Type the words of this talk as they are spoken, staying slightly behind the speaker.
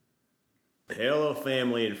Hello,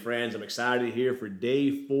 family and friends. I'm excited here for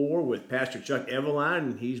day 4 with Pastor Chuck Eveline,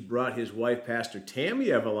 and he's brought his wife, Pastor Tammy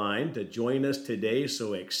Eveline, to join us today.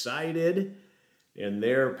 So excited. And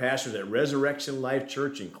they're pastors at Resurrection Life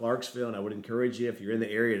Church in Clarksville, and I would encourage you, if you're in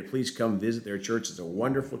the area, to please come visit their church. It's a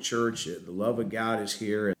wonderful church. The love of God is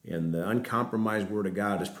here, and the uncompromised Word of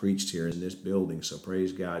God is preached here in this building. So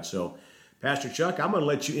praise God. So, Pastor Chuck, I'm going to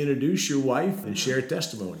let you introduce your wife and share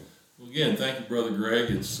testimony. Well, again, thank you, Brother Greg.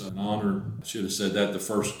 It's an honor. I should have said that the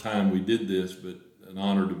first time we did this, but an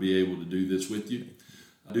honor to be able to do this with you.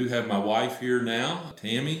 I do have my wife here now,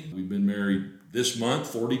 Tammy. We've been married this month,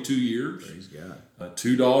 42 years. Praise God.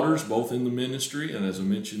 2 daughters, both in the ministry, and as I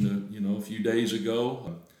mentioned, a few days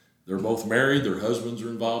ago, they're both married. Their husbands are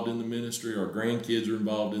involved in the ministry. Our grandkids are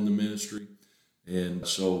involved in the ministry, and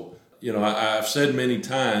so I've said many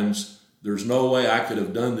times, there's no way I could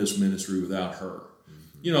have done this ministry without her.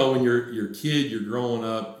 When you're a kid, you're growing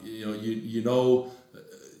up, you know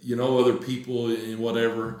other people and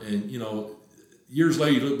whatever, and years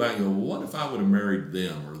later you look back and go, well, what if I would have married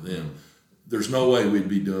them or them? There's no way we'd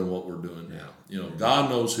be doing what we're doing now. God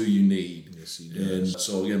knows who you need. Yes, He does. And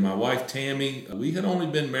so again, my wife Tammy, we had only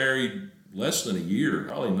been married less than a year,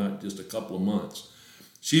 probably not just a couple of months.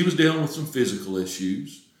 She was dealing with some physical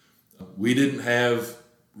issues. We didn't have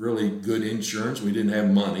really good insurance. We didn't have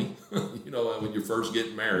money, when you're first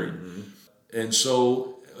getting married.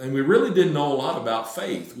 Mm-hmm. And we really didn't know a lot about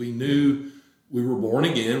faith. We knew we were born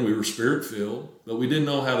again, we were spirit-filled, but we didn't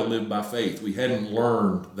know how to live by faith. We hadn't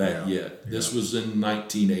learned that yet. This was in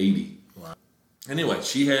 1980. Wow. Anyway,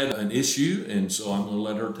 she had an issue, and so I'm going to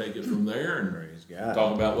let her take it from there and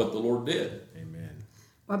talk about what the Lord did. Amen.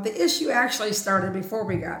 Well, the issue actually started before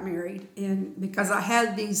we got married, and because I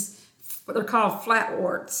had these, what they're called flat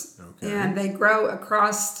warts, and they grow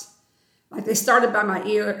across, like they started by my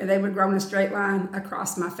ear, and they would grow in a straight line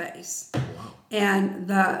across my face. Wow. And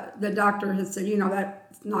the doctor had said,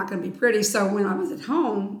 that's not going to be pretty. So when I was at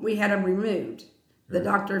home, we had them removed. The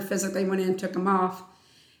doctor physically went in and took them off.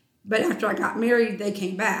 But after I got married, they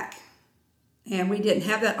came back. And we didn't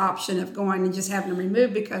have that option of going and just having them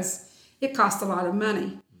removed because it cost a lot of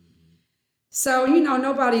money. So,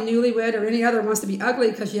 nobody newlywed or any other wants to be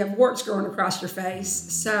ugly because you have warts growing across your face.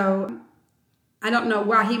 So I don't know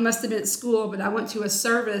why. He must have been at school, but I went to a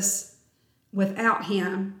service without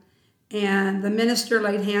him. And the minister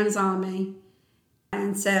laid hands on me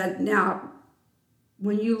and said, now,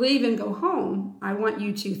 when you leave and go home, I want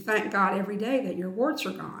you to thank God every day that your warts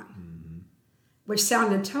are gone, which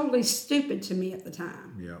sounded totally stupid to me at the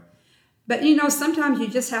time. Yeah. But, sometimes you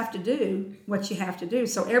just have to do what you have to do.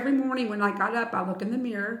 So every morning when I got up, I look in the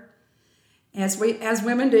mirror. As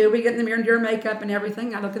women do, we get in the mirror and do our makeup and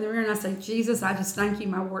everything. I look in the mirror and I say, Jesus, I just thank you,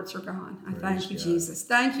 my warts are gone. I thank you, Jesus.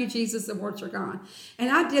 Thank you, Jesus, the warts are gone. And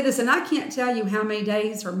I did this, and I can't tell you how many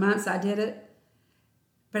days or months I did it,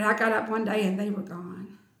 but I got up one day and they were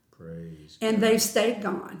gone. Praise and God. They've stayed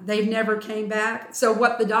gone. They've never came back. So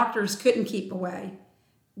what the doctors couldn't keep away,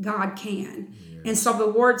 God can. Yes. And so the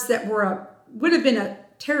warts that would have been a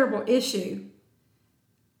terrible issue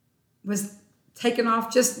was taken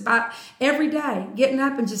off just by every day, getting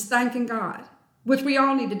up and just thanking God, which we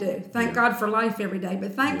all need to do. Thank God for life every day,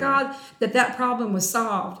 but thank God that problem was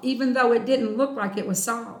solved, even though it didn't look like it was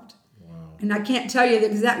solved. Wow. And I can't tell you the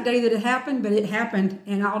exact day that it happened, but it happened,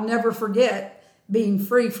 and I'll never forget being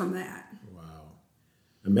free from that. Wow.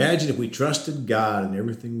 Imagine if we trusted God in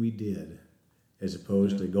everything we did, as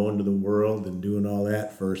opposed to going to the world and doing all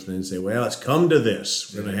that first, and then say, well, it's come to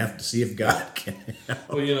this. We're going to have to see if God can help.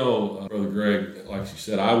 Well, Brother Greg, like she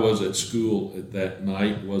said, I was at school at that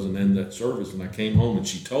night, wasn't in that service, and I came home and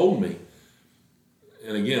she told me,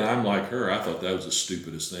 and again, I'm like her, I thought that was the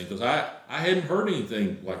stupidest thing, because I hadn't heard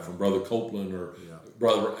anything like from Brother Copeland or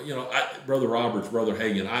Brother Roberts, Brother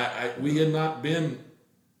Hagin. We had not been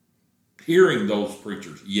hearing those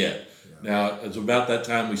preachers yet. Now, it's about that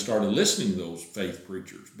time we started listening to those faith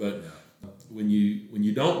preachers. But when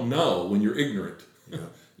you don't know, when you're ignorant,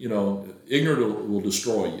 ignorant will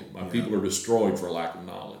destroy you. My people are destroyed for lack of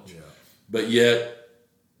knowledge. Yeah. But yet,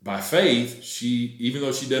 by faith, she, even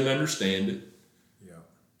though she didn't understand it,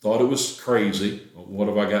 thought it was crazy. What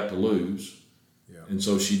have I got to lose? Yeah. And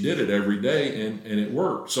so she did it every day, and it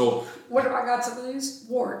worked. So what have I got to lose?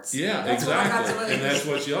 Warts. Yeah, that's exactly. And that's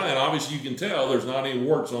what she liked. And obviously you can tell there's not any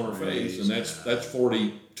warts on her face. And that's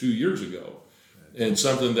 42 years ago. And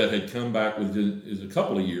something that had come back is a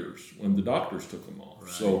couple of years when the doctors took them off.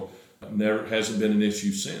 Right. So never hasn't been an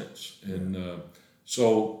issue since. And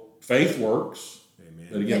so faith works. Amen.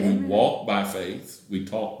 But again, we walk by faith. We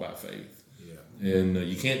talk by faith. Yeah. And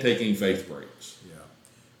you can't take any faith breaks. Yeah.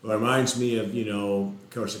 Well, it reminds me of, of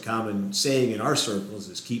course, a common saying in our circles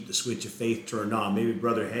is keep the switch of faith turned on. Maybe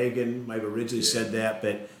Brother Hagin might have originally said that,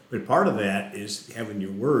 but part of that is having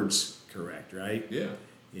your words correct, right? Yeah.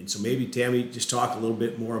 And so maybe, Tammy, just talk a little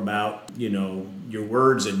bit more about, your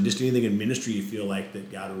words and just anything in ministry you feel like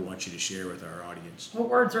that God would want you to share with our audience. Well,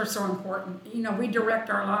 words are so important. We direct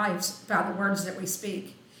our lives by the words that we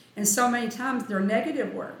speak. And so many times they're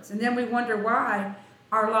negative words. And then we wonder why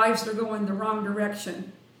our lives are going the wrong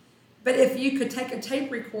direction. But if you could take a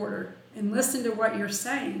tape recorder and listen to what you're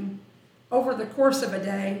saying over the course of a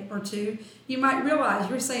day or two, you might realize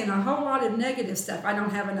you're saying a whole lot of negative stuff. I don't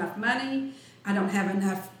have enough money. I don't have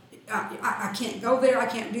enough. I can't go there. I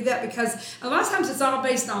can't do that, because a lot of times it's all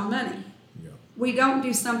based on money. Yeah. We don't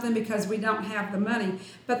do something because we don't have the money.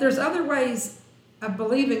 But there's other ways of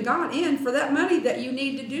believing God in for that money that you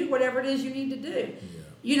need to do whatever it is you need to do.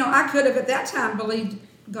 Yeah. I could have at that time believed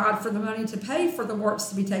God for the money to pay for the warts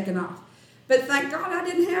to be taken off. But thank God I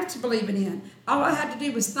didn't have to believe it in. All I had to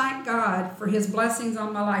do was thank God for his blessings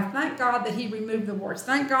on my life. Thank God that he removed the warts.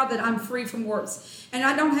 Thank God that I'm free from warts. And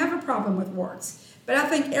I don't have a problem with warts. But I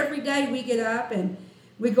think every day we get up and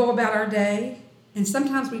we go about our day, and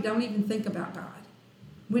sometimes we don't even think about God.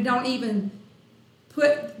 We don't even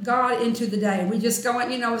put God into the day. We just go,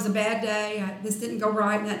 it was a bad day. This didn't go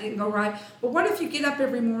right and that didn't go right. But what if you get up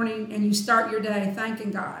every morning and you start your day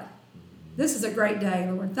thanking God? This is a great day,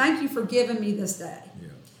 Lord. Thank you for giving me this day. Yeah.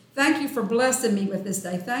 Thank you for blessing me with this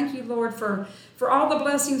day. Thank you, Lord, for all the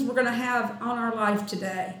blessings we're going to have on our life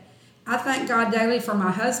today. I thank God daily for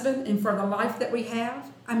my husband and for the life that we have.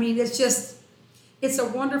 I mean, it's a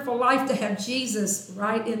wonderful life to have Jesus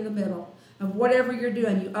right in the middle of whatever you're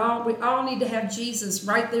doing. We all need to have Jesus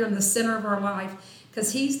right there in the center of our life,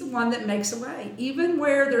 because he's the one that makes a way, even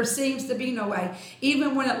where there seems to be no way,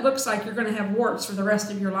 even when it looks like you're going to have warts for the rest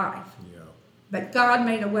of your life. Yeah. But God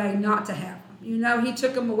made a way not to have them. He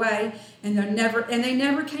took them away, and they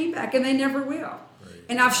never came back, and they never will. Right.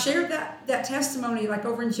 And I've shared that testimony, like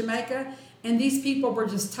over in Jamaica, and these people were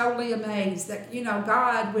just totally amazed that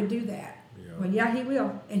God would do that. Yeah. Well, yeah, he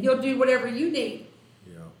will, and he'll do whatever you need.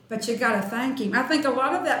 Yeah. But you got to thank him. I think a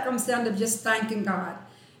lot of that comes down to just thanking God.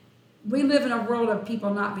 We live in a world of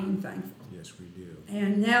people not being thankful. Yes, we do.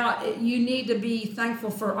 And now you need to be thankful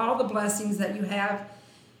for all the blessings that you have.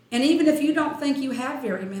 And even if you don't think you have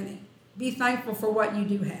very many, be thankful for what you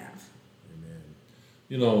do have.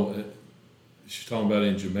 Amen. She's talking about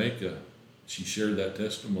in Jamaica, she shared that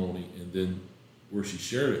testimony, and then where she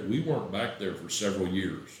shared it, we weren't back there for several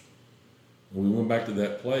years. And we went back to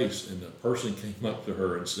that place, and the person came up to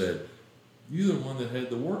her and said, "You're the one that had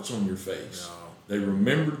the warts on your face." No. They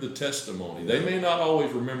remembered the testimony. They may not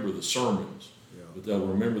always remember the sermons, but they'll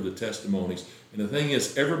remember the testimonies. And the thing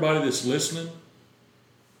is, everybody that's listening,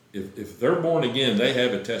 if they're born again, they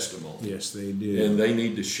have a testimony. Yes, they do. And they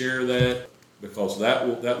need to share that, because that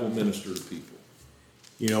will minister to people.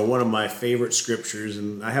 One of my favorite scriptures,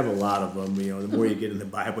 and I have a lot of them, the more you get in the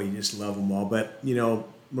Bible, you just love them all. But,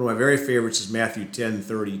 one of my very favorites is Matthew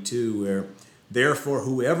 10:32, where, "Therefore,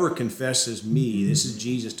 whoever confesses me," this is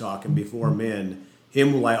Jesus talking, "before men,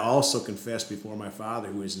 him will I also confess before my Father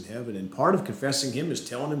who is in heaven." And part of confessing him is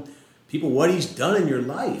telling him, people, what he's done in your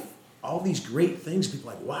life. All these great things. People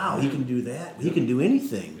are like, wow, he can do that. He can do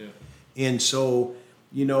anything. Yeah. And so,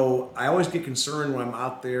 I always get concerned when I'm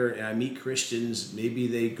out there and I meet Christians. Maybe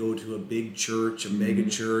they go to a big church, a mega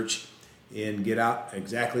church, and get out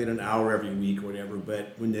exactly in an hour every week or whatever.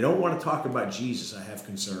 But when they don't want to talk about Jesus, I have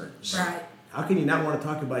concerns. Right. How can you not want to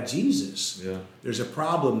talk about Jesus? Yeah. There's a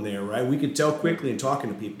problem there, right? We can tell quickly in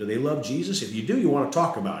talking to people, do they love Jesus? If you do, you want to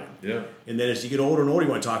talk about him. Yeah. And then as you get older and older,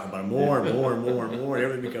 you want to talk about him more and more and more and more. And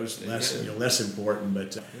everything becomes less important.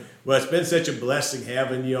 But well, it's been such a blessing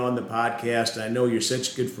having you on the podcast. I know you're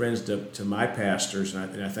such good friends to my pastors,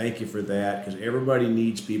 and I thank you for that, because everybody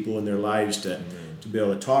needs people in their lives to be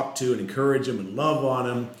able to talk to and encourage them and love on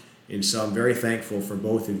them. And so I'm very thankful for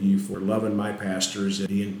both of you for loving my pastors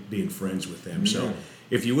and being friends with them. So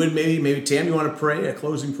if you would, maybe Tam, you want to pray a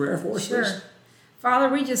closing prayer for us? Sure. Please? Father,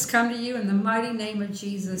 we just come to you in the mighty name of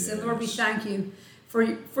Jesus. Yes. And Lord, we thank you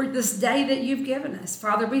for this day that you've given us.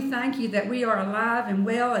 Father, we thank you that we are alive and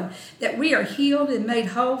well, and that we are healed and made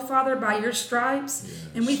whole, Father, by your stripes. Yes.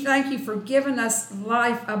 And we thank you for giving us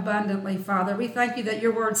life abundantly, Father. We thank you that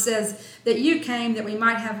your word says that you came that we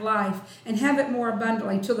might have life and have it more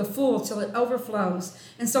abundantly, to the full, till it overflows.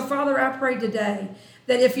 And so, Father, I pray today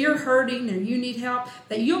that if you're hurting or you need help,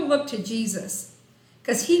 that you'll look to Jesus,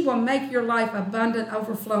 because he will make your life abundant,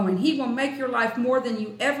 overflowing. He will make your life more than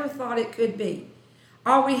you ever thought it could be.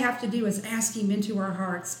 All we have to do is ask him into our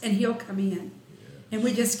hearts, and he'll come in. And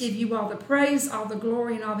we just give you all the praise, all the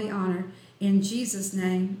glory, and all the honor. In Jesus'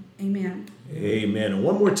 name, amen. Amen. And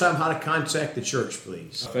one more time, how to contact the church,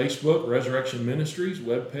 please. Facebook, Resurrection Ministries,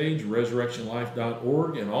 webpage,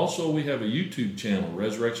 resurrectionlife.org. And also we have a YouTube channel,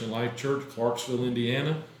 Resurrection Life Church, Clarksville,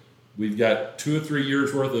 Indiana. We've got 2 or 3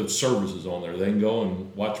 years worth of services on there. They can go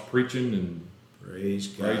and watch preaching and Praise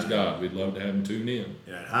God. praise God. We'd love to have them tune in.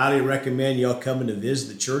 And I'd highly recommend y'all coming to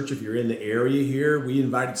visit the church if you're in the area here. We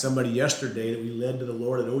invited somebody yesterday that we led to the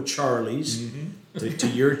Lord at O'Charlie's to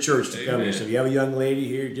your church to come here. Amen. So if you have a young lady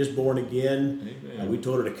here, just born again, Amen. we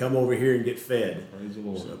told her to come over here and get fed. Praise the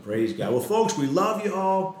Lord. So praise God. Well, folks, we love you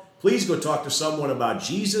all. Please go talk to someone about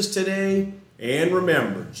Jesus today. And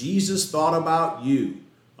remember, Jesus thought about you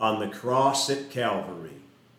on the cross at Calvary.